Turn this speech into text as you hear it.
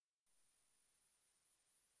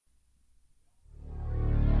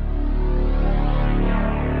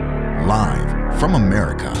From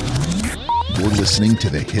America, you're listening to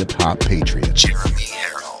the Hip Hop Patriot, Jeremy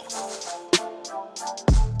Harrell.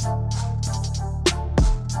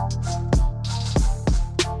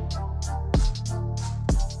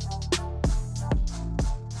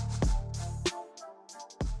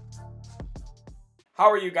 How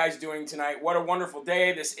are you guys doing tonight? What a wonderful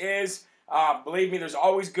day this is. Believe me, there's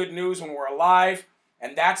always good news when we're alive,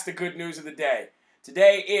 and that's the good news of the day.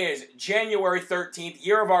 Today is January 13th,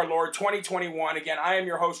 year of our Lord, 2021. Again, I am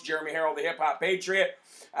your host, Jeremy Harrell, the Hip Hop Patriot.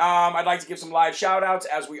 I'd like to give some live shout-outs,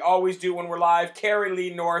 as we always do when we're live. Carrie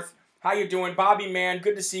Lee North, how you doing? Bobby Mann,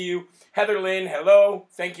 good to see you. Heather Lynn, hello.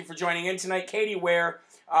 Thank you for joining in tonight. Katie Ware,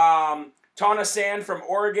 Tana Sand from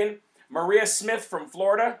Oregon. Maria Smith from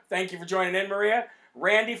Florida. Thank you for joining in, Maria.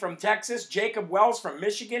 Randy from Texas. Jacob Wells from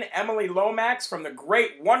Michigan. Emily Lomax from the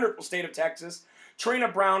great, wonderful state of Texas. Trina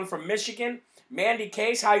Brown from Michigan. Mandy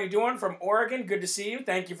Case, how you doing? From Oregon, good to see you.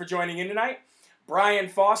 Thank you for joining in tonight. Brian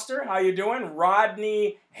Foster, how you doing?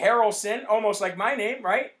 Rodney Harrelson, almost like my name,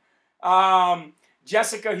 right?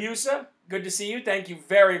 Jessica Husa, good to see you. Thank you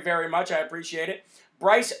very, very much. I appreciate it.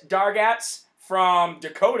 Bryce Dargatz from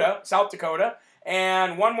Dakota, South Dakota.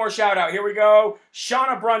 And one more shout out. Here we go.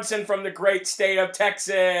 Shauna Brunson from the great state of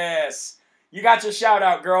Texas. You got your shout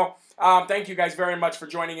out, girl. Thank you guys very much for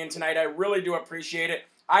joining in tonight. I really do appreciate it.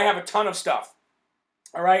 I have a ton of stuff.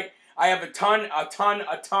 All right? I have a ton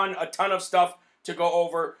of stuff to go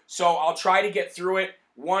over. So I'll try to get through it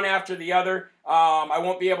one after the other. I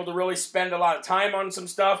won't be able to really spend a lot of time on some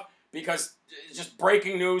stuff because it's just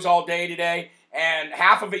breaking news all day today. And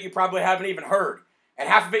half of it you probably haven't even heard. And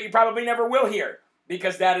half of it you probably never will hear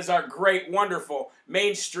because that is our great, wonderful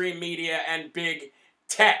mainstream media and big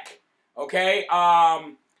tech. Okay?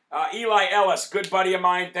 Eli Ellis, good buddy of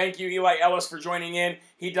mine. Thank you, Eli Ellis, for joining in.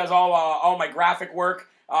 He does all my graphic work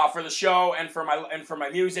for the show and for my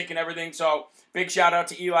music and everything. So big shout out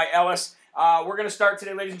to Eli Ellis. We're going to start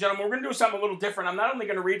today, ladies and gentlemen. We're going to do something a little different. I'm not only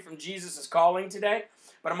going to read from Jesus' Calling today,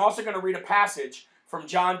 but I'm also going to read a passage from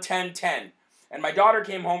John 10:10. And my daughter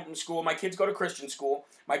came home from school. My kids go to Christian school.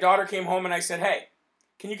 My daughter came home and I said, hey,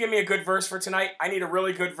 can you give me a good verse for tonight? I need a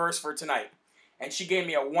really good verse for tonight. And she gave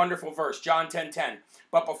me a wonderful verse, John 10:10.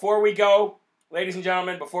 But before we go, ladies and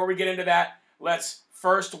gentlemen, before we get into that, let's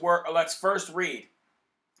first read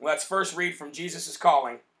from Jesus'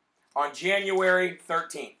 Calling on January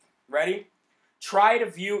 13th. Ready? Try to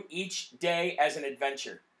view each day as an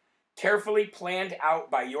adventure, carefully planned out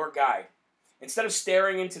by your guide. Instead of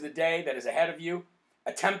staring into the day that is ahead of you,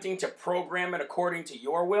 attempting to program it according to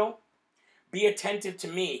your will, be attentive to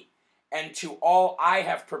me and to all I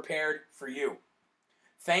have prepared for you.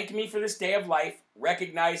 Thank me for this day of life,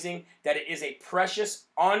 recognizing that it is a precious,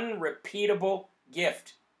 unrepeatable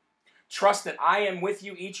gift. Trust that I am with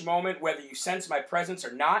you each moment, whether you sense my presence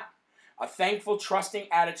or not. A thankful, trusting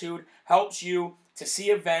attitude helps you to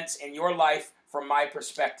see events in your life from my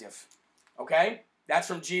perspective. Okay? That's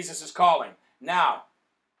from Jesus' Calling. Now,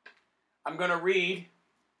 I'm going to read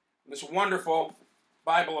this wonderful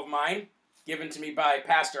Bible of mine, given to me by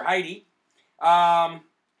Pastor Heidi. And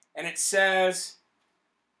it says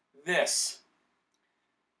this.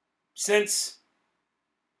 Since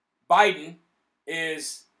Biden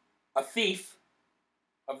is a thief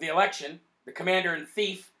of the election, the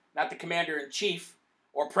commander-in-thief, not the commander-in-chief,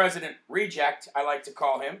 or president reject, I like to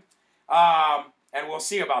call him, and we'll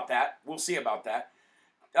see about that.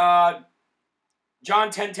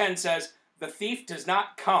 John 10:10 says, the thief does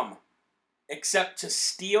not come except to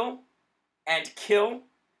steal and kill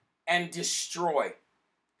and destroy.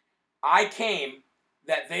 I came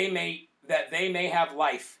that they may have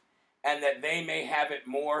life and that they may have it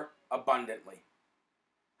more abundantly.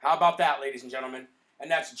 How about that, ladies and gentlemen? And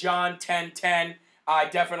that's John 10:10. I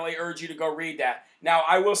definitely urge you to go read that. Now,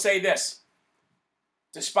 I will say this.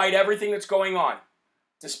 Despite everything that's going on,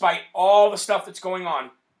 despite all the stuff that's going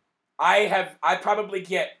on, I probably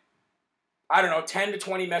get, 10 to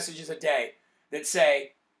 20 messages a day that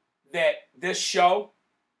say that this show,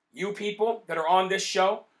 you people that are on this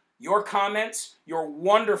show, your comments, your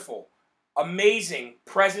wonderful, amazing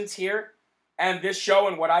presence here, and this show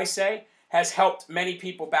and what I say has helped many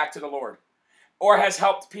people back to the Lord, or has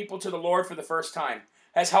helped people to the Lord for the first time,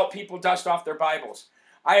 has helped people dust off their Bibles.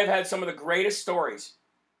 I have had some of the greatest stories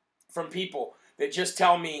from people that just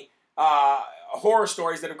tell me horror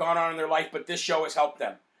stories that have gone on in their life, but this show has helped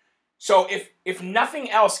them. So if nothing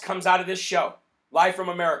else comes out of this show, Live from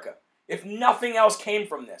America, if nothing else came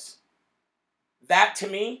from this, that to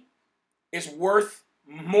me is worth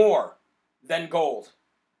more than gold.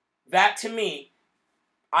 That to me,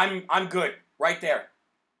 I'm good right there.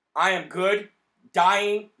 I am good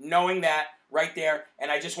dying knowing that right there.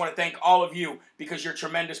 And I just want to thank all of you because you're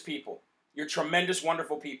tremendous people. You're tremendous,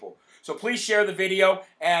 wonderful people. So please share the video.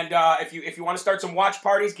 And if you want to start some watch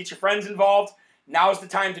parties, get your friends involved. Now is the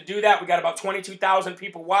time to do that. We got about 22,000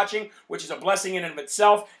 people watching, which is a blessing in and of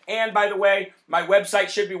itself. And by the way, my website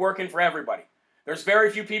should be working for everybody. There's very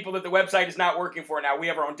few people that the website is not working for now. We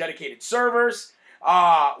have our own dedicated servers.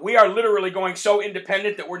 We are literally going so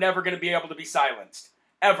independent that we're never going to be able to be silenced.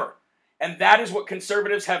 Ever. And that is what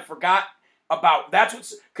conservatives have forgot about. That's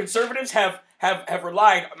what conservatives have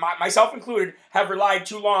relied, myself included, have relied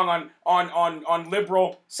too long on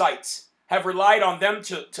liberal sites. Have relied on them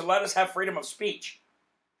to let us have freedom of speech.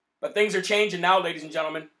 But things are changing now, ladies and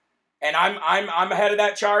gentlemen. And I'm ahead of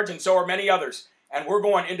that charge, and so are many others. And we're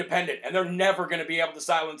going independent. And they're never going to be able to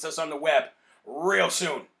silence us on the web real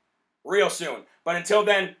soon. Real soon. But until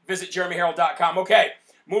then, visit jeremyherald.com. Okay,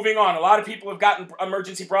 moving on. A lot of people have gotten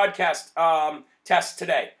emergency broadcast tests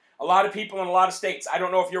today. A lot of people in a lot of states. I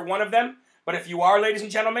don't know if you're one of them, but if you are, ladies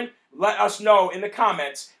and gentlemen, let us know in the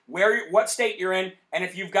comments what state you're in and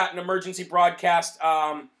if you've gotten emergency broadcast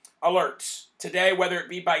alerts today, whether it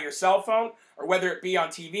be by your cell phone or whether it be on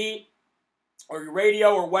TV or your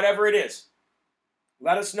radio or whatever it is.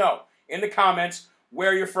 Let us know in the comments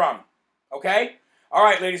where you're from. Okay? All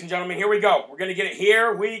right, ladies and gentlemen, here we go. We're going to get it.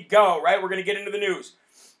 Here we go, right? We're going to get into the news.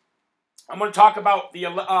 I'm going to talk about the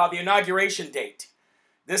inauguration date.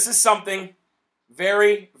 This is something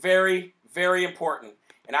very, very, very important.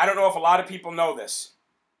 And I don't know if a lot of people know this.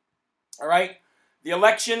 All right? The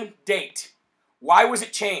election date. Why was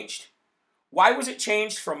it changed? Why was it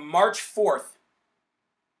changed from March 4th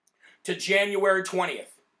to January 20th?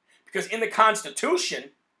 Because in the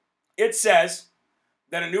Constitution, it says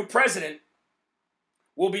that a new president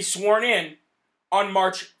will be sworn in on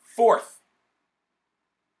March 4th.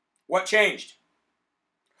 What changed?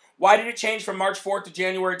 Why did it change from March 4th to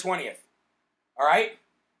January 20th? All right?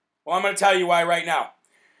 Well, I'm going to tell you why right now.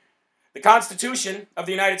 The Constitution of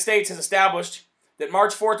the United States has established that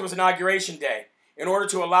March 4th was Inauguration Day in order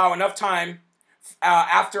to allow enough time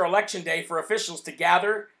after Election Day for officials to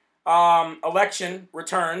gather election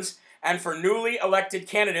returns and for newly elected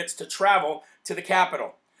candidates to travel to the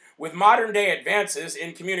Capitol. With modern-day advances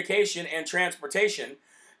in communication and transportation,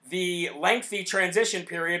 the lengthy transition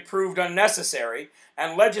period proved unnecessary,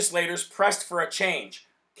 and legislators pressed for a change.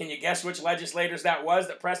 Can you guess which legislators that was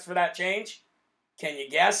that pressed for that change? Can you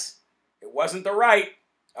guess? It wasn't the right.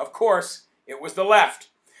 Of course, it was the left.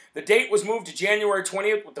 The date was moved to January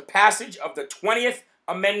 20th with the passage of the 20th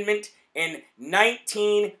Amendment in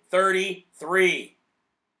 1933.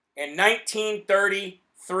 In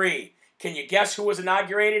 1933. Can you guess who was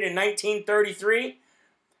inaugurated in 1933?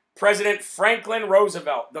 President Franklin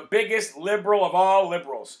Roosevelt, the biggest liberal of all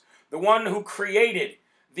liberals. The one who created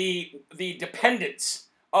the dependence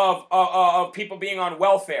of people being on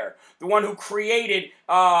welfare. The one who created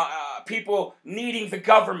people needing the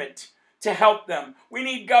government to help them. We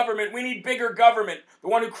need government. We need bigger government. The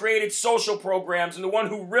one who created social programs and the one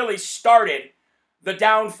who really started the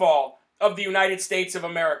downfall of the United States of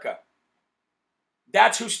America.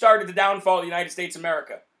 That's who started the downfall of the United States of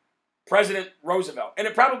America. President Roosevelt. And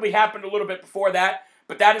it probably happened a little bit before that,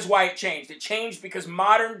 but that is why it changed. It changed because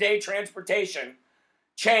modern day transportation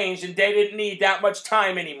changed and they didn't need that much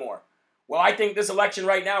time anymore. Well, I think this election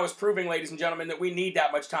right now is proving, ladies and gentlemen, that we need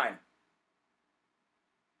that much time.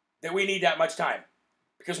 That we need that much time.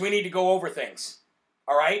 Because we need to go over things.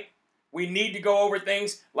 All right? We need to go over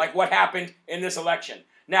things like what happened in this election.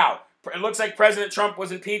 Now, it looks like President Trump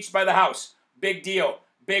was impeached by the House. Big deal.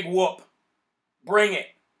 Big whoop. Bring it.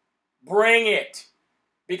 Bring it.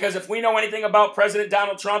 Because if we know anything about President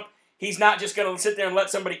Donald Trump, he's not just going to sit there and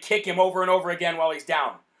let somebody kick him over and over again while he's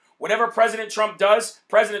down. Whatever President Trump does,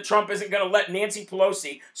 President Trump isn't going to let Nancy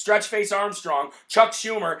Pelosi, Stretchface Armstrong, Chuck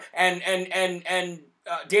Schumer, and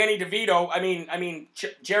Danny DeVito,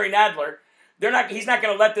 Jerry Nadler, he's not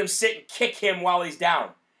going to let them sit and kick him while he's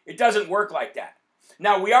down. It doesn't work like that.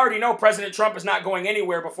 Now, we already know President Trump is not going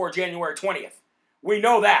anywhere before January 20th. We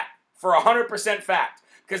know that for 100% fact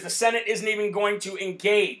because the Senate isn't even going to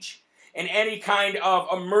engage in any kind of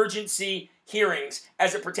emergency hearings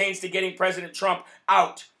as it pertains to getting President Trump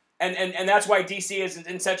out. And that's why D.C. is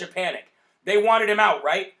in such a panic. They wanted him out,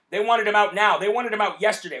 right? They wanted him out now. They wanted him out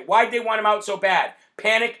yesterday. Why'd they want him out so bad?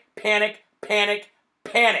 Panic, panic, panic,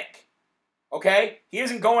 panic. Okay? He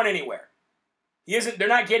isn't going anywhere. They're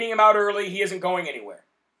not getting him out early. He isn't going anywhere.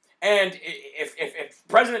 And if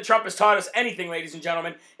President Trump has taught us anything, ladies and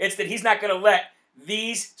gentlemen, it's that he's not going to let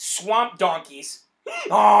these swamp donkeys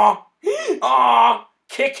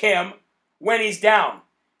kick him when he's down.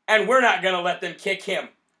 And we're not going to let them kick him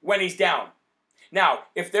when he's down. Now,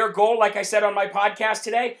 if their goal, like I said on my podcast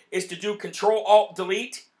today, is to do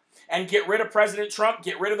Control-Alt-Delete and get rid of President Trump,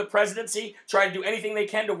 get rid of the presidency, try to do anything they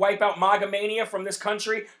can to wipe out MAGA mania from this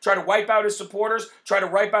country, try to wipe out his supporters, try to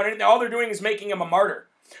wipe out anything, all they're doing is making him a martyr.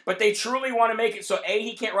 But they truly want to make it so A,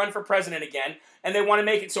 he can't run for president again, and they want to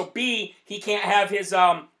make it so B, he can't have his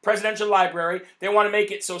presidential library. They want to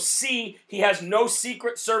make it so C, he has no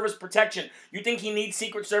Secret Service protection. You think he needs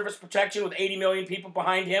Secret Service protection with 80 million people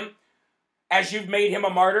behind him? As you've made him a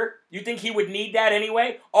martyr? You think he would need that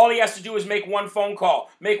anyway? All he has to do is make one phone call,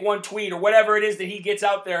 make one tweet, or whatever it is that he gets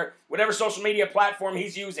out there, whatever social media platform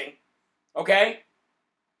he's using. Okay?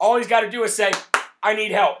 All he's got to do is say, I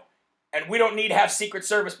need help. And we don't need to have Secret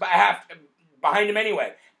Service behind him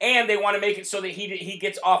anyway. And they want to make it so that he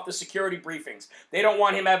gets off the security briefings. They don't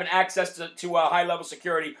want him having access to high-level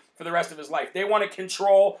security for the rest of his life. They want to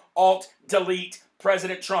Control-Alt-Delete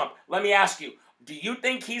President Trump. Let me ask you, do you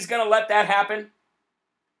think he's going to let that happen?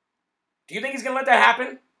 Do you think he's going to let that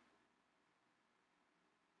happen?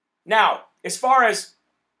 Now, as far as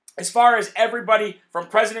everybody from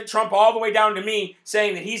President Trump all the way down to me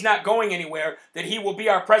saying that he's not going anywhere, that he will be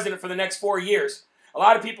our president for the next 4 years, a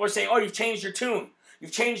lot of people are saying, oh, you've changed your tune.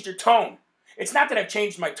 You've changed your tone. It's not that I've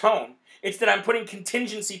changed my tone. It's that I'm putting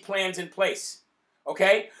contingency plans in place.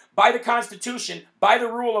 Okay? By the Constitution, by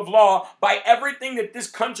the rule of law, by everything that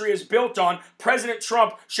this country is built on, President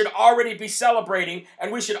Trump should already be celebrating,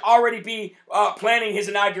 and we should already be planning his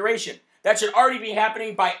inauguration. That should already be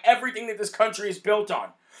happening by everything that this country is built on.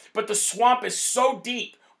 But the swamp is so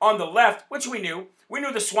deep on the left, which we knew. We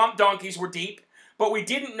knew the swamp donkeys were deep, but we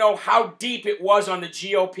didn't know how deep it was on the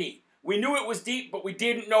GOP. We knew it was deep, but we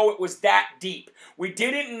didn't know it was that deep. We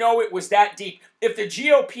didn't know it was that deep. If the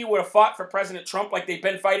GOP would have fought for President Trump like they've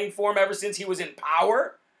been fighting for him ever since he was in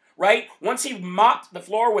power, right? Once he mopped the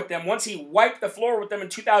floor with them, once he wiped the floor with them in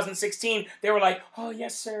 2016, they were like, oh,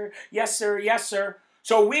 yes, sir, yes, sir, yes, sir.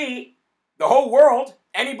 So we, the whole world,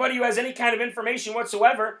 anybody who has any kind of information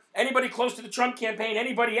whatsoever, anybody close to the Trump campaign,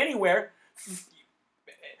 anybody anywhere,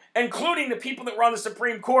 including the people that were on the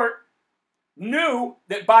Supreme Court, knew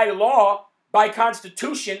that by law, by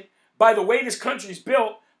Constitution, by the way this country's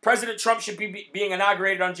built, President Trump should be being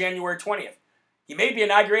inaugurated on January 20th. He may be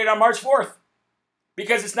inaugurated on March 4th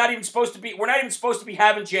because it's not even supposed to be, we're not even supposed to be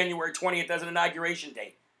having January 20th as an inauguration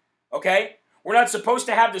date. Okay? We're not supposed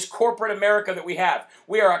to have this corporate America that we have.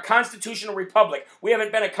 We are a constitutional republic. We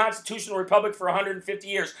haven't been a constitutional republic for 150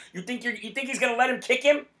 years. You think he's going to let him kick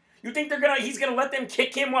him? You think he's going to let them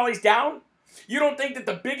kick him while he's down? You don't think that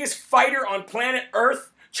the biggest fighter on planet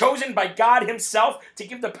Earth, chosen by God himself to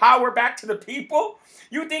give the power back to the people,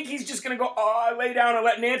 you think he's just going to go, oh, I lay down and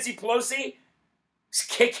let Nancy Pelosi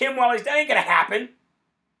kick him while he's down? It ain't going to happen.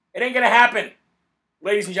 It ain't going to happen,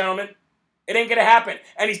 ladies and gentlemen. It ain't going to happen.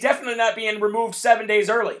 And he's definitely not being removed 7 days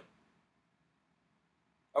early.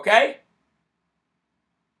 Okay?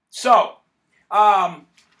 So,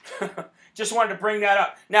 just wanted to bring that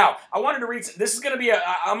up. Now, I wanted to read, this is going to be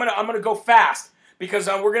I'm going to go fast because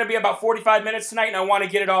we're going to be about 45 minutes tonight and I want to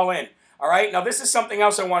get it all in. All right? Now, this is something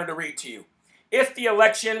else I wanted to read to you. If the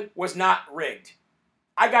election was not rigged.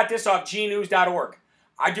 I got this off gnews.org.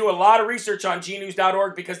 I do a lot of research on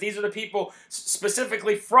gnews.org because these are the people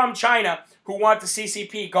specifically from China who want the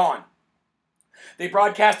CCP gone. They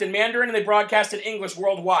broadcast in Mandarin and they broadcast in English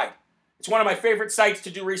worldwide. It's one of my favorite sites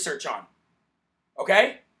to do research on.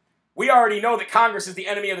 Okay? We already know that Congress is the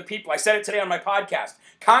enemy of the people. I said it today on my podcast.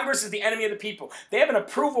 Congress is the enemy of the people. They have an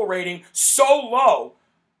approval rating so low,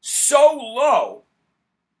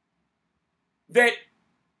 that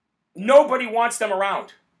nobody wants them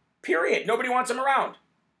around. Period. Nobody wants them around.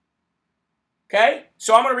 Okay?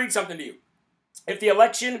 So I'm going to read something to you. If the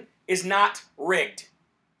election is not rigged,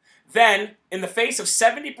 then in the face of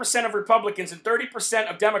 70% of Republicans and 30%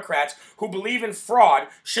 of Democrats who believe in fraud,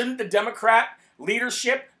 shouldn't the Democrat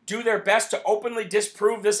leadership do their best to openly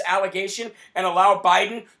disprove this allegation and allow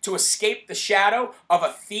Biden to escape the shadow of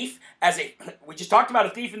a thief we just talked about a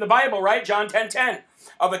thief in the Bible, right? John 10:10.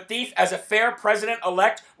 Of a thief as a fair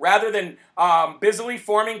president-elect rather than busily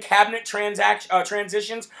forming cabinet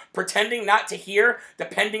transitions, pretending not to hear the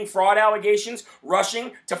pending fraud allegations,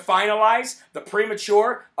 rushing to finalize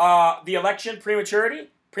the election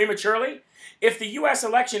prematurely. If the U.S.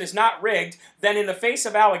 election is not rigged, then in the face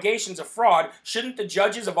of allegations of fraud, shouldn't the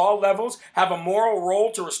judges of all levels have a moral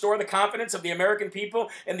role to restore the confidence of the American people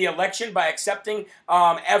in the election by accepting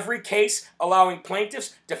every case, allowing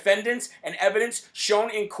plaintiffs, defendants, and evidence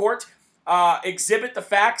shown in court exhibit the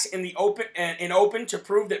facts in open to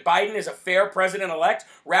prove that Biden is a fair president-elect,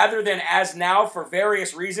 rather than as now, for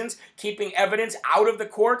various reasons, keeping evidence out of the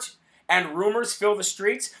court and rumors fill the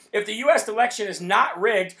streets? If the U.S. election is not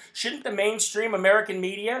rigged, shouldn't the mainstream American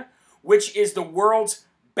media, which is the world's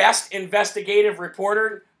best investigative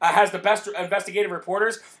reporter, has the best investigative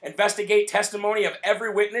reporters, investigate testimony of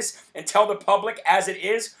every witness and tell the public as it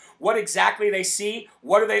is what exactly they see?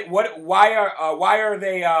 What are they?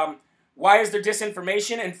 Why is there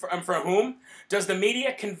disinformation, and for whom? Does the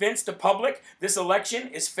media convince the public this election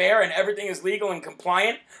is fair and everything is legal and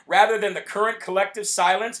compliant, rather than the current collective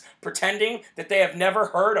silence pretending that they have never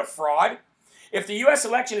heard of fraud? If the U.S.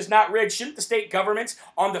 election is not rigged, shouldn't the state governments,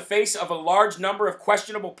 on the face of a large number of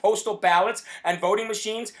questionable postal ballots and voting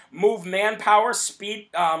machines, move manpower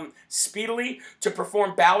speedily to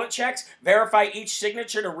perform ballot checks, verify each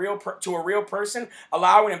signature to a real person,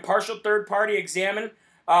 allow an impartial third-party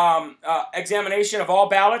examination of all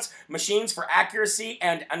ballots, machines for accuracy,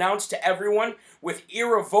 and announce to everyone with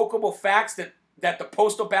irrevocable facts that the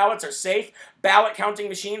postal ballots are safe, ballot counting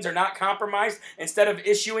machines are not compromised, instead of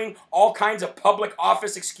issuing all kinds of public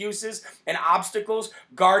office excuses and obstacles,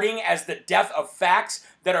 guarding as the death of facts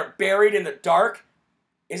that are buried in the dark?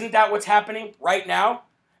 Isn't that what's happening right now?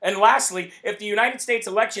 And lastly, if the United States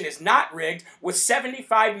election is not rigged, with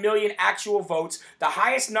 75 million actual votes, the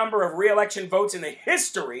highest number of re-election votes in the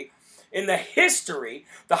history,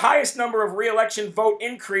 the highest number of re-election vote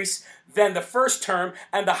increase than the first term,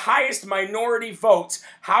 and the highest minority votes,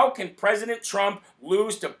 how can President Trump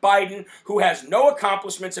lose to Biden, who has no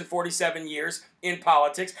accomplishments in 47 years in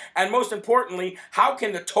politics? And most importantly, how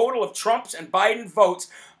can the total of Trump's and Biden votes,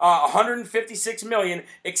 156 million,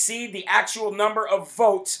 exceed the actual number of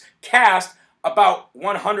votes cast, about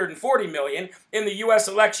 140 million, in the U.S.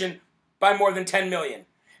 election by more than 10 million?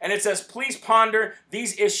 And it says, please ponder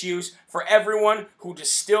these issues for everyone who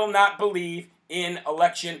does still not believe in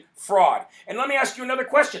election fraud. And let me ask you another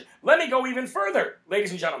question. Let me go even further,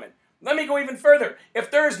 ladies and gentlemen. Let me go even further. If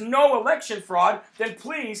there is no election fraud, then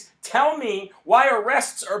please tell me why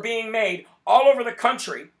arrests are being made all over the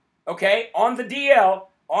country, okay, on the DL,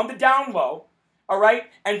 on the down low, all right?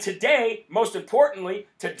 And today, most importantly,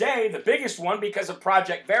 today, the biggest one, because of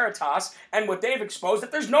Project Veritas and what they've exposed,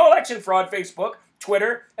 that there's no election fraud, Facebook,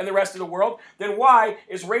 Twitter, and the rest of the world, then why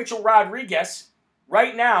is Rachel Rodriguez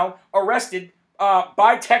right now arrested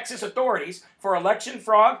by Texas authorities for election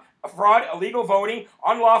fraud, illegal voting,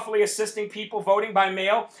 unlawfully assisting people voting by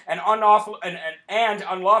mail, and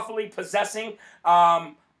unlawfully possessing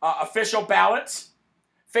official ballots,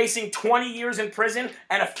 facing 20 years in prison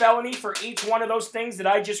and a felony for each one of those things that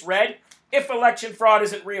I just read, if election fraud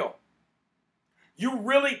isn't real? You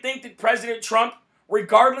really think that President Trump,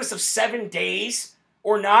 regardless of 7 days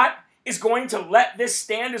or not, is going to let this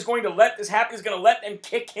stand, is going to let this happen, is going to let them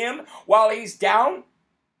kick him while he's down?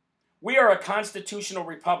 We are a constitutional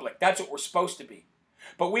republic. That's what we're supposed to be.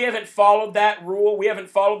 But we haven't followed that rule. We haven't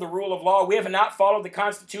followed the rule of law. We have not followed the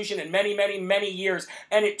Constitution in many, many, many years.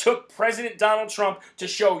 And it took President Donald Trump to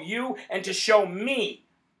show you and to show me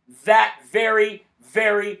that very,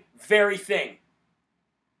 very, very thing.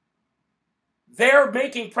 They're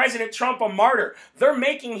making President Trump a martyr. They're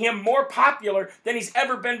making him more popular than he's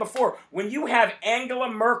ever been before. When you have Angela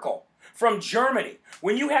Merkel from Germany,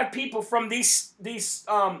 when you have people from these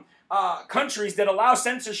countries that allow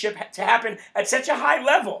censorship to happen at such a high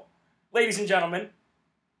level, ladies and gentlemen,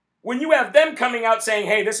 when you have them coming out saying,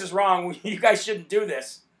 hey, this is wrong, you guys shouldn't do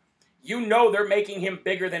this, you know they're making him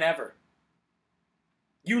bigger than ever.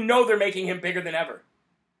 You know they're making him bigger than ever.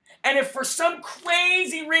 And if for some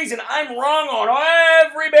crazy reason I'm wrong on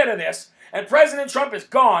every bit of this, and President Trump is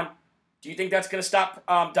gone, do you think that's going to stop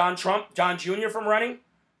Don Jr. from running?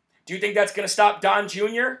 Do you think that's going to stop Don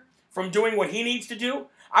Jr. from doing what he needs to do?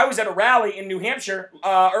 I was at a rally in New Hampshire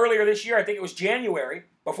earlier this year. I think it was January,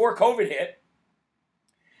 before COVID hit.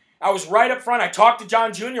 I was right up front. I talked to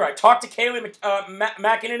John Jr. I talked to Kayleigh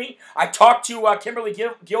McEnany. I talked to Kimberly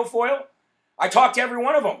Guilfoyle. I talked to every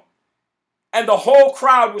one of them. And the whole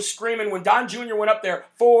crowd was screaming when Don Jr. went up there,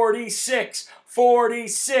 46,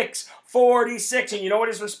 46, 46. And you know what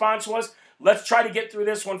his response was? Let's try to get through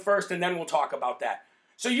this one first, and then we'll talk about that.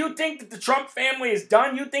 So you think that the Trump family is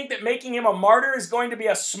done? You think that making him a martyr is going to be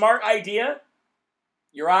a smart idea?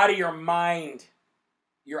 You're out of your mind.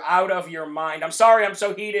 You're out of your mind. I'm sorry I'm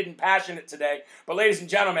so heated and passionate today. But ladies and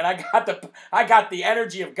gentlemen, I got the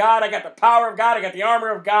energy of God. I got the power of God. I got the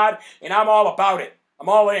armor of God. And I'm all about it. I'm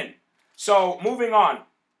all in. So moving on.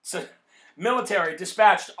 So, military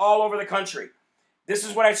dispatched all over the country. This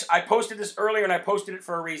is what I posted this earlier, and I posted it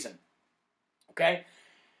for a reason. Okay?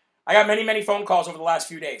 I got many, many phone calls over the last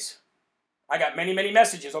few days. I got many, many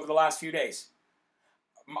messages over the last few days.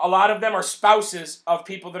 A lot of them are spouses of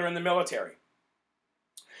people that are in the military.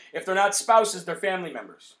 If they're not spouses, they're family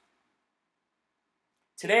members.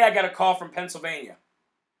 Today I got a call from Pennsylvania.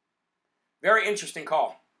 Very interesting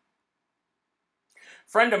call.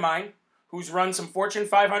 Friend of mine who's run some Fortune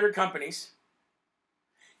 500 companies,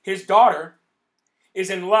 his daughter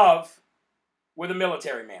is in love with a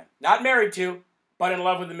military man. Not married to, but in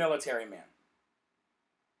love with a military man.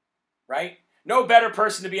 Right? No better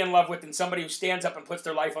person to be in love with than somebody who stands up and puts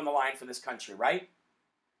their life on the line for this country, right?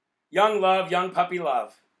 Young love, young puppy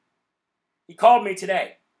love. He called me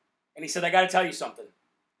today, and he said, I got to tell you something.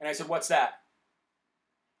 And I said, what's that?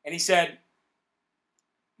 And he said,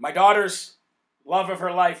 my daughter's love of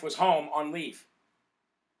her life was home on leave.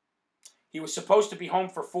 He was supposed to be home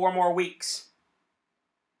for 4 more weeks.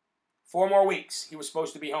 4 more weeks he was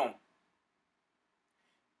supposed to be home.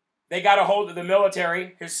 They got a hold of the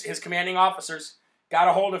military, his commanding officers got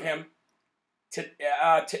a hold of him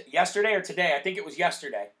yesterday or today. I think it was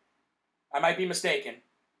yesterday. I might be mistaken.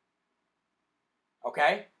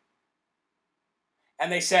 Okay?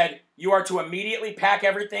 And they said, you are to immediately pack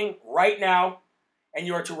everything right now, and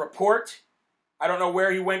you are to report. I don't know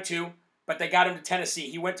where he went to, but they got him to Tennessee.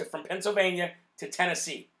 He went from Pennsylvania to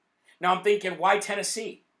Tennessee. Now I'm thinking, why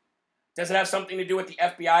Tennessee? Does it have something to do with the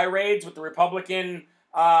FBI raids, with the Republican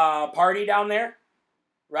party down there?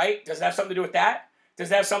 Right? Does it have something to do with that? Does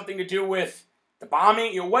it have something to do with the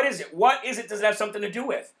bombing? What is it? What is it does it have something to do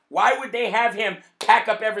with? Why would they have him pack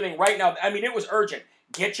up everything right now? I mean, it was urgent.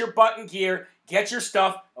 Get your butt in gear. Get your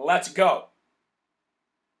stuff. Let's go.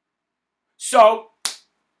 So,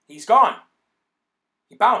 he's gone.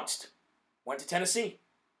 He bounced. Went to Tennessee.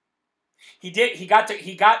 He got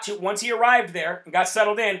to, once he arrived there and got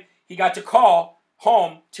settled in, he got to call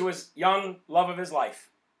home to his young love of his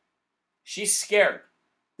life. She's scared.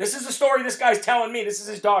 This is the story this guy's telling me. This is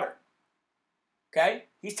his daughter. Okay?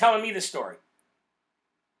 He's telling me this story.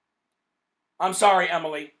 I'm sorry,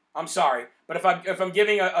 Emily. I'm sorry. But if I'm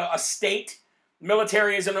giving a state,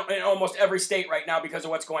 military is in almost every state right now because of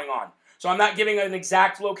what's going on. So I'm not giving an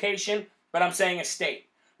exact location, but I'm saying a state.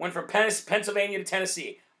 Went from Pennsylvania to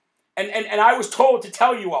Tennessee. And I was told to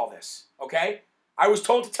tell you all this, okay? I was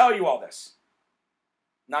told to tell you all this.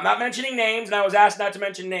 Now, I'm not mentioning names, and I was asked not to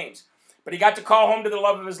mention names. But he got to call home to the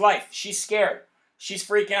love of his life. She's scared. She's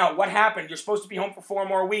freaking out. What happened? You're supposed to be home for 4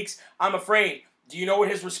 more weeks. I'm afraid. Do you know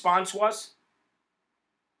what his response was?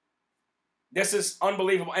 This is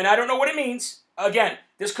unbelievable. And I don't know what it means. Again,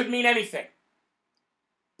 this could mean anything.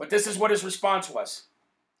 But this is what his response was.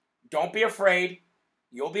 Don't be afraid.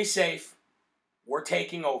 You'll be safe. We're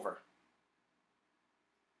taking over.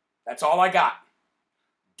 That's all I got.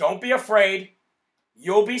 Don't be afraid.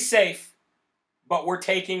 You'll be safe. But we're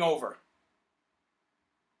taking over.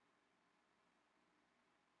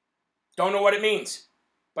 Don't know what it means.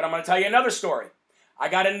 But I'm going to tell you another story. I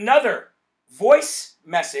got another voice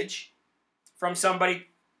message from somebody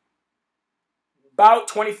about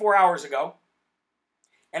 24 hours ago.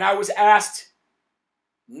 And I was asked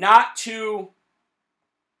not to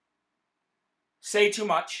say too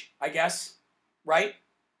much, I guess, right?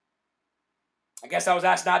 I guess I was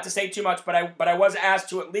asked not to say too much, but I was asked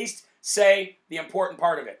to at least say the important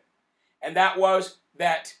part of it. And that was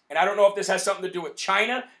that, and I don't know if this has something to do with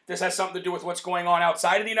China, if this has something to do with what's going on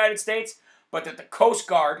outside of the United States, but that the Coast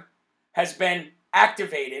Guard has been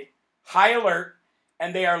activated, high alert,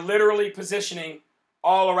 and they are literally positioning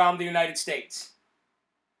all around the United States.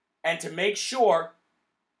 And to make sure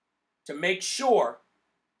that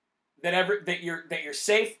you're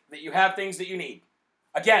safe, that you have things that you need.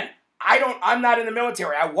 Again, I'm not in the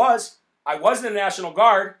military. I was in the National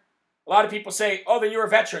Guard. A lot of people say, oh, then you're a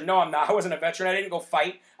veteran. No, I'm not. I wasn't a veteran. I didn't go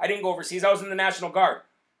fight. I didn't go overseas. I was in the National Guard.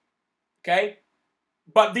 Okay?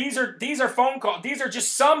 But these are phone calls. These are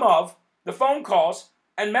just some of the phone calls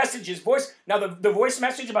and messages. Voice. Now, the voice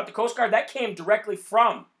message about the Coast Guard, that came directly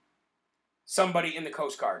from somebody in the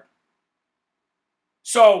Coast Guard.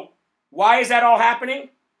 So, why is that all happening?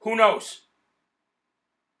 Who knows?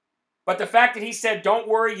 But the fact that he said, don't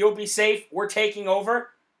worry, you'll be safe, we're taking over,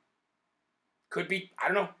 could be, I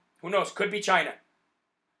don't know, who knows, could be China.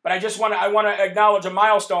 But I want to acknowledge a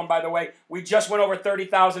milestone, by the way. We just went over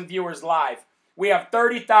 30,000 viewers live. We have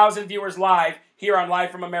 30,000 viewers live here on Live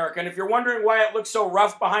from America. And if you're wondering why it looks so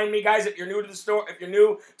rough behind me, guys, if you're new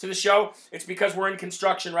to the show, it's because we're in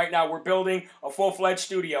construction right now. We're building a full-fledged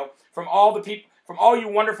studio. From all you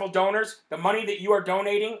wonderful donors, the money that you are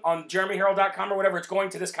donating on jeremyherald.com or whatever, it's going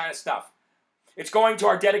to this kind of stuff. It's going to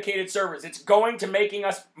our dedicated servers. It's going to making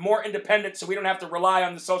us more independent so we don't have to rely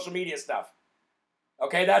on the social media stuff.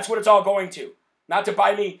 Okay, that's what it's all going to. Not to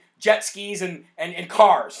buy me jet skis and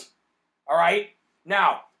cars. All right?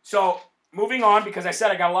 Now, so moving on, because I said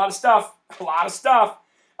I got a lot of stuff.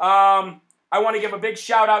 I want to give a big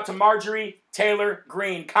shout out to Marjorie Taylor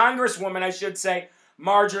Greene. Congresswoman, I should say,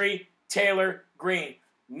 Marjorie Taylor Greene.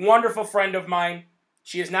 Wonderful friend of mine.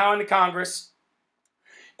 She is now in the Congress.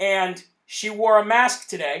 And she wore a mask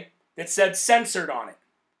today that said censored on it.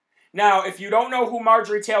 Now, if you don't know who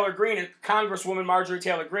Marjorie Taylor Greene is, Congresswoman Marjorie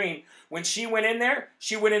Taylor Greene, when she went in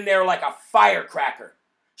there like a firecracker.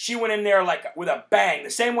 She went in there like with a bang, the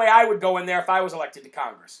same way I would go in there if I was elected to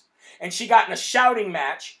Congress. And she got in a shouting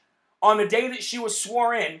match on the day that she was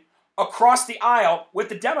sworn in across the aisle with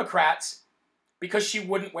the Democrats because she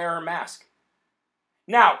wouldn't wear her mask.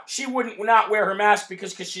 Now, she wouldn't not wear her mask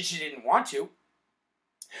because she didn't want to.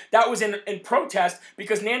 That was in protest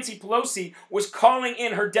because Nancy Pelosi was calling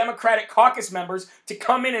in her Democratic caucus members to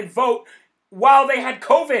come in and vote while they had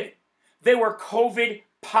COVID. They were COVID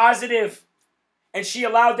positive. And she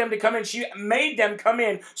allowed them to come in. She made them come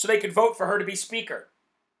in so they could vote for her to be speaker.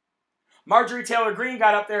 Marjorie Taylor Greene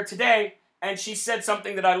got up there today and she said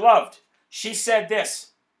something that I loved. She said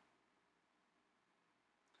this: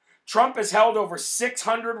 Trump has held over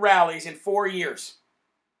 600 rallies in 4 years.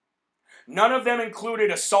 None of them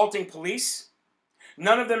included assaulting police.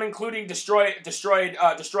 None of them including destroying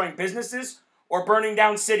businesses or burning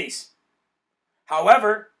down cities.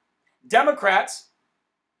 However, Democrats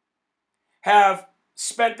have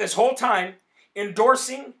spent this whole time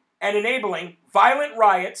endorsing and enabling violent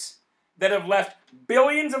riots that have left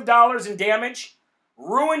billions of dollars in damage,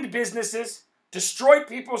 ruined businesses, destroyed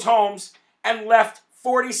people's homes, and left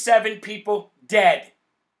 47 people dead.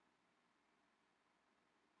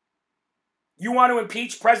 You want to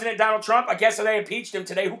impeach President Donald Trump? I guess they impeached him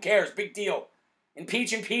today. Who cares? Big deal.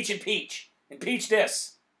 Impeach, impeach, impeach. Impeach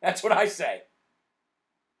this. That's what I say.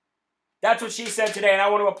 That's what she said today, and I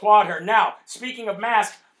want to applaud her. Now, speaking of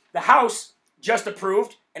masks, the House just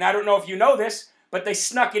approved, and I don't know if you know this, but they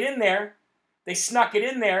snuck it in there. They snuck it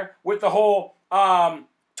in there with the whole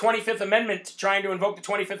 25th Amendment, trying to invoke the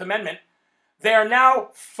 25th Amendment. They are now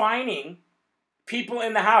fining people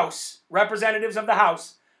in the House, representatives of the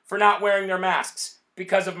House, for not wearing their masks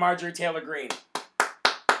because of Marjorie Taylor Greene.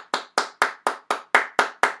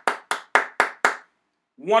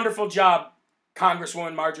 Wonderful job,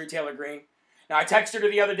 Congresswoman Marjorie Taylor Greene. Now, I texted her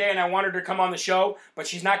the other day and I wanted her to come on the show,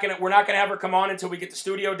 but we're not gonna have her come on until we get the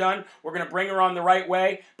studio done. We're gonna bring her on the right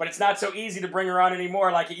way, but it's not so easy to bring her on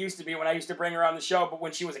anymore like it used to be when I used to bring her on the show, but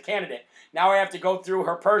when she was a candidate. Now I have to go through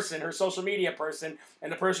her person, her social media person,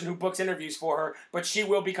 and the person who books interviews for her, but she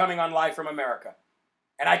will be coming on Live from America.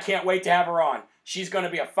 And I can't wait to have her on. She's gonna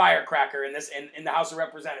be a firecracker in the House of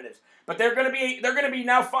Representatives. But they're gonna be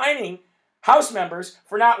now fining House members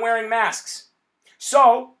for not wearing masks.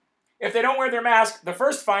 So, if they don't wear their mask, the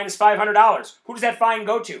first fine is $500. Who does that fine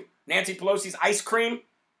go to? Nancy Pelosi's ice cream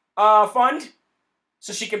fund?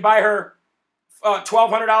 So she can buy her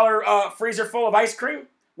 $1,200 freezer full of ice cream?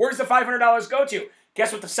 Where's the $500 go to?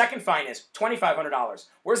 Guess what the second fine is? $2,500.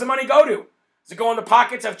 Where's the money go to? Does it go in the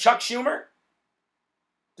pockets of Chuck Schumer?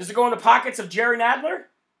 Does it go in the pockets of Jerry Nadler?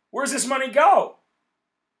 Where's this money go?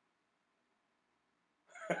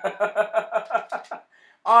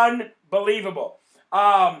 Unbelievable.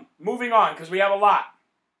 Moving on, because we have a lot.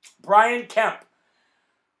 Brian Kemp.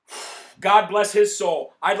 God bless his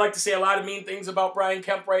soul. I'd like to say a lot of mean things about Brian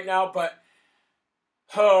Kemp right now, but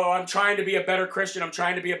I'm trying to be a better Christian. I'm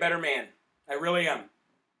trying to be a better man. I really am.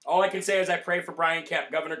 All I can say is I pray for Brian Kemp,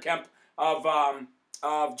 Governor Kemp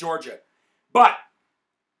of Georgia. But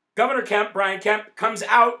Governor Kemp, Brian Kemp, comes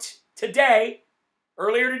out today,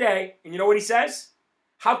 earlier today, and you know what he says?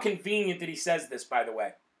 How convenient that he says this, by the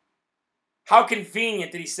way. How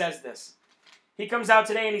convenient that he says this. He comes out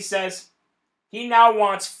today and he says he now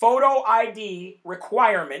wants photo ID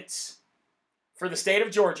requirements for the state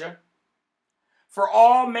of Georgia for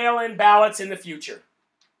all mail-in ballots in the future.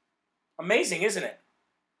 Amazing, isn't it?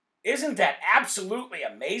 Isn't that absolutely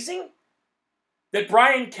amazing? That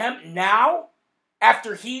Brian Kemp now,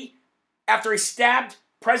 after he stabbed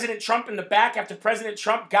President Trump in the back, after President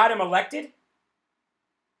Trump got him elected,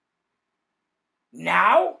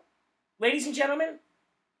 now, ladies and gentlemen,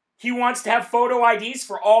 he wants to have photo IDs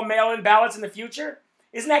for all mail-in ballots in the future?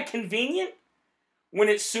 Isn't that convenient? When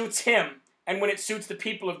it suits him and when it suits the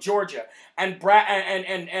people of Georgia and Brad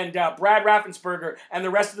Raffensperger and the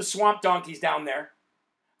rest of the swamp donkeys down there.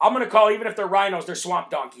 I'm going to call, even if they're rhinos, they're swamp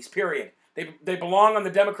donkeys, period. They belong on the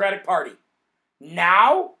Democratic Party.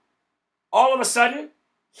 Now, all of a sudden,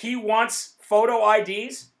 he wants photo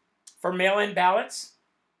IDs for mail-in ballots?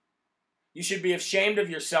 You should be ashamed of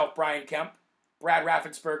yourself, Brian Kemp, Brad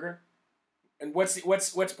Raffensperger. And what's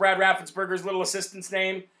Brad Raffensperger's little assistant's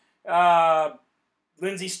name?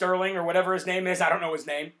 Lindsey Sterling or whatever his name is. I don't know his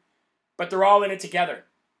name. But they're all in it together.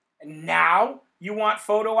 And now you want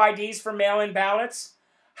photo IDs for mail-in ballots?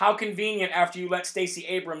 How convenient after you let Stacey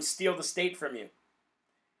Abrams steal the state from you.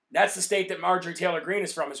 That's the state that Marjorie Taylor Greene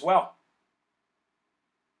is from as well.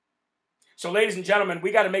 So ladies and gentlemen,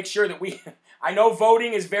 we got to make sure that I know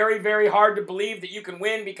voting is very, very hard to believe that you can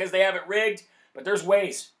win because they have it rigged, but there's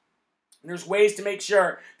ways. There's ways to make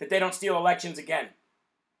sure that they don't steal elections again.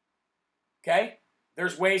 Okay?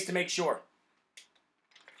 There's ways to make sure.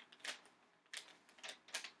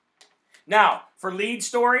 Now, for lead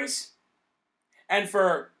stories and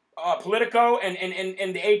for Politico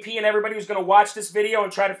and the AP and everybody who's going to watch this video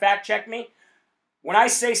and try to fact check me, when I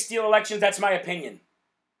say steal elections, that's my opinion.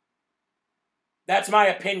 That's my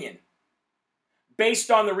opinion.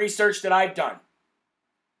 Based on the research that I've done.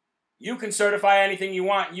 You can certify anything you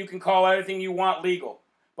want. You can call anything you want legal.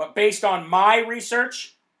 But based on my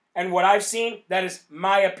research and what I've seen, that is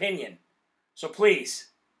my opinion. So please,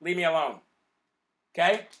 leave me alone.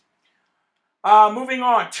 Okay? Moving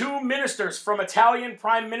on. 2 ministers from Italian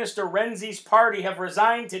Prime Minister Renzi's party have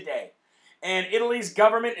resigned today. And Italy's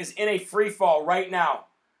government is in a free fall right now.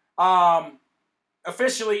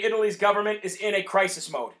 Officially, Italy's government is in a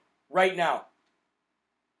crisis mode right now.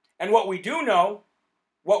 And what we do know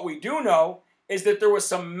is that there was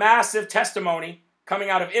some massive testimony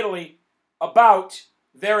coming out of Italy about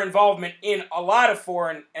their involvement in a lot of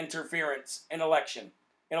foreign interference in elections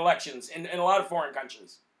in a lot of foreign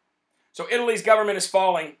countries. So Italy's government is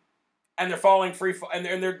falling, and they're falling and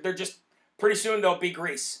they're just pretty soon they'll be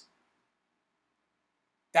Greece.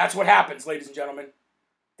 That's what happens, ladies and gentlemen.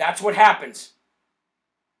 That's what happens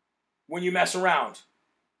when you mess around.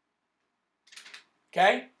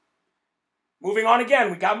 Okay? Moving on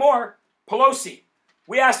again, we got more. Pelosi.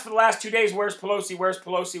 We asked for the last 2 days, where's Pelosi, where's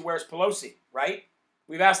Pelosi, where's Pelosi, right?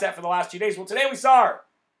 We've asked that for the last 2 days. Well, today we saw her.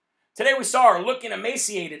 Today we saw her looking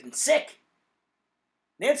emaciated and sick.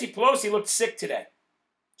 Nancy Pelosi looked sick today.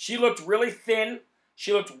 She looked really thin.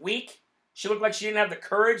 She looked weak. She looked like she didn't have the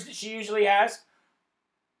courage that she usually has.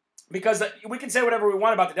 Because we can say whatever we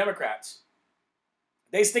want about the Democrats.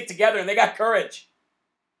 They stick together and they got courage.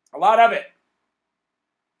 A lot of it.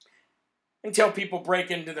 Until people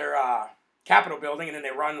break into their Capitol building and then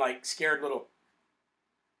they run like scared little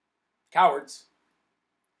cowards.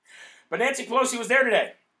 But Nancy Pelosi was there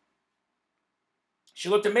today. She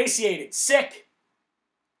looked emaciated, sick,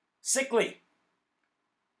 sickly.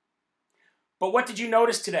 But what did you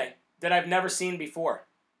notice today that I've never seen before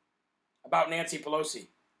about Nancy Pelosi?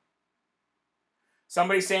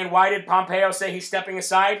 Somebody saying, why did Pompeo say he's stepping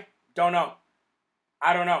aside? Don't know.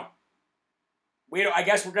 I don't know. I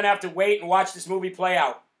guess we're going to have to wait and watch this movie play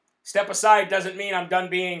out. Step aside doesn't mean I'm done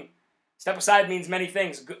being... Step aside means many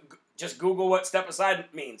things. Just Google what step aside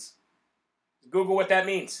means. Google what that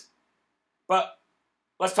means. But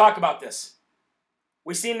let's talk about this.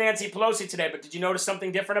 We seen Nancy Pelosi today, but did you notice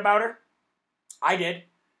something different about her? I did.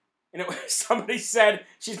 And somebody said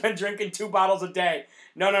she's been drinking 2 bottles a day.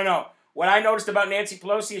 No. What I noticed about Nancy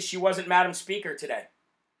Pelosi is she wasn't Madam Speaker today.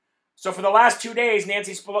 So for the last 2 days,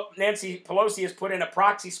 Nancy Pelosi has put in a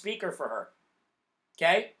proxy speaker for her.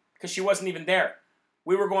 Okay? Because she wasn't even there.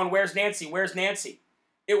 We were going, where's Nancy? Where's Nancy?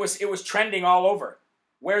 It was trending all over.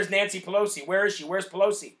 Where's Nancy Pelosi? Where is she? Where's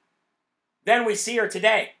Pelosi? Then we see her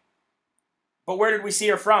today. But where did we see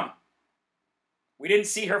her from? We didn't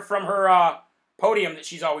see her from her podium that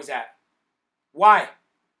she's always at. Why?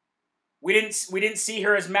 We didn't see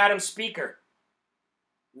her as Madam Speaker.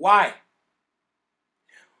 Why?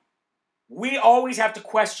 We always have to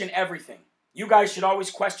question everything. You guys should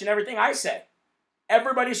always question everything I say.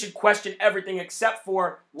 Everybody should question everything except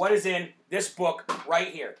for what is in this book right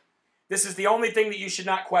here. This is the only thing that you should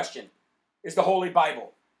not question, is the Holy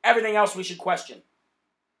Bible. Everything else we should question.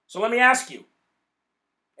 So let me ask you,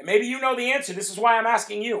 and maybe you know the answer. This is why I'm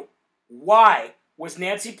asking you. Why was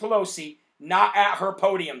Nancy Pelosi not at her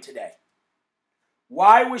podium today?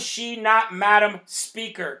 Why was she not Madam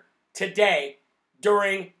Speaker today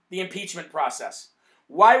during the impeachment process?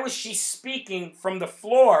 Why was she speaking from the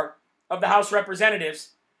floor of the House of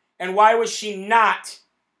Representatives, and why was she not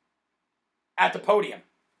at the podium?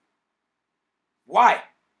 Why?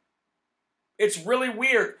 It's really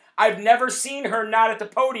weird. I've never seen her not at the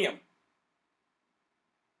podium.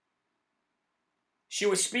 She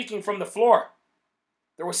was speaking from the floor.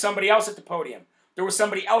 There was somebody else at the podium. There was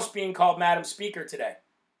somebody else being called Madam Speaker today.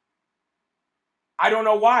 I don't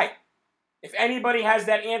know why. If anybody has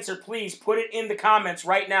that answer, please put it in the comments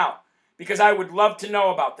right now, because I would love to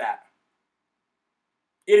know about that.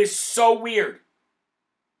 It is so weird.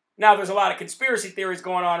 Now, there's a lot of conspiracy theories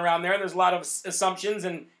going on around there. There's a lot of assumptions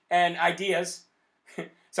and ideas.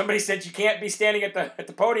 Somebody said you can't be standing at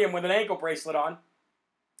the podium with an ankle bracelet on.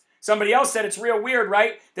 Somebody else said it's real weird,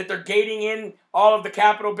 right? That they're gating in all of the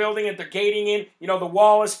Capitol building, and they're gating in, the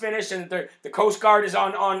wall is finished, and the Coast Guard is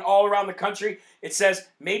on all around the country. It says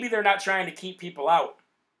maybe they're not trying to keep people out.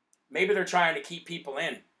 Maybe they're trying to keep people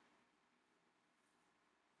in.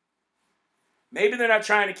 Maybe they're not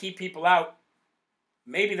trying to keep people out.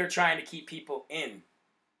 Maybe they're trying to keep people in.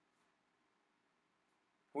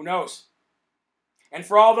 Who knows? And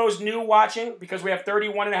for all those new watching, because we have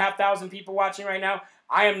 31,500 people watching right now,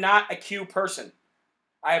 I am not a Q person.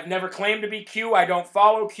 I have never claimed to be Q. I don't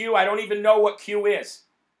follow Q. I don't even know what Q is.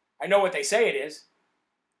 I know what they say it is.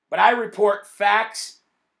 But I report facts,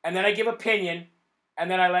 and then I give opinion, and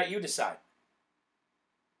then I let you decide.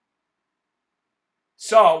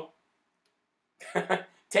 So,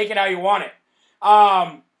 take it how you want it.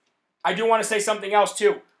 I do want to say something else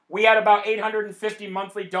too. We had about 850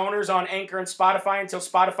 monthly donors on Anchor and Spotify until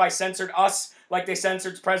Spotify censored us like they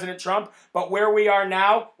censored President Trump. But where we are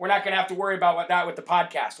now, we're not going to have to worry about that with the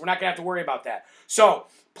podcast. We're not going to have to worry about that. So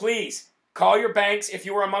please call your banks if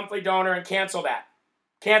you were a monthly donor and cancel that.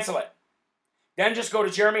 Cancel it. Then just go to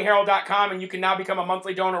jeremyharrell.com and you can now become a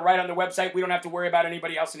monthly donor right on the website. We don't have to worry about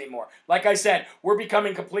anybody else anymore. Like I said, we're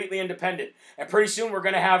becoming completely independent. And pretty soon we're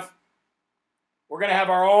going to have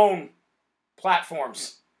our own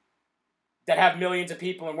platforms that have millions of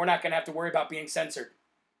people, and we're not going to have to worry about being censored.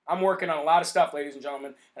 I'm working on a lot of stuff, ladies and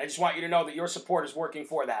gentlemen, and I just want you to know that your support is working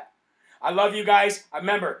for that. I love you guys.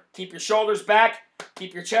 Remember, keep your shoulders back,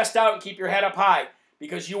 keep your chest out, and keep your head up high,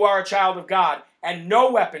 because you are a child of God, and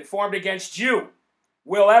no weapon formed against you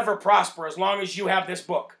will ever prosper as long as you have this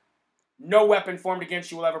book. No weapon formed against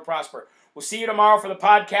you will ever prosper. We'll see you tomorrow for the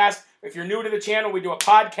podcast. If you're new to the channel, we do a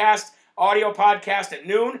podcast, audio podcast at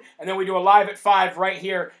noon, and then we do a live at 5 right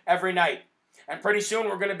here every night. And pretty soon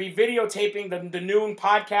we're going to be videotaping the noon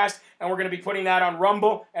podcast, and we're going to be putting that on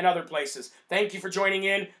Rumble and other places. Thank you for joining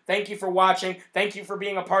in. Thank you for watching. Thank you for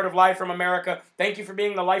being a part of Live from America. Thank you for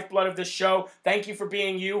being the lifeblood of this show. Thank you for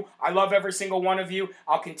being you. I love every single one of you.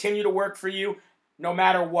 I'll continue to work for you no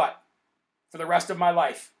matter what for the rest of my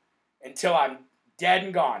life until I'm dead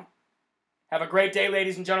and gone. Have a great day,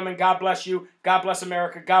 ladies and gentlemen. God bless you. God bless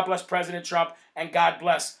America. God bless President Trump. And God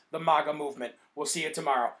bless the MAGA movement. We'll see you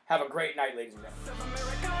tomorrow. Have a great night, ladies and gentlemen.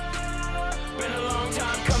 Been a long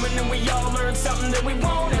time coming, and we all learned something that we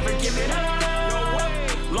won't ever give it up. No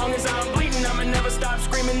way. Long as I'm bleeding, I'ma never stop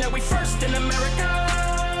screaming that we first in America.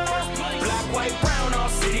 Black, white, brown, all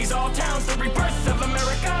cities, all towns, the rebirth of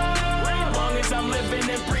America. Long as I'm living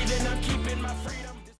and breathing.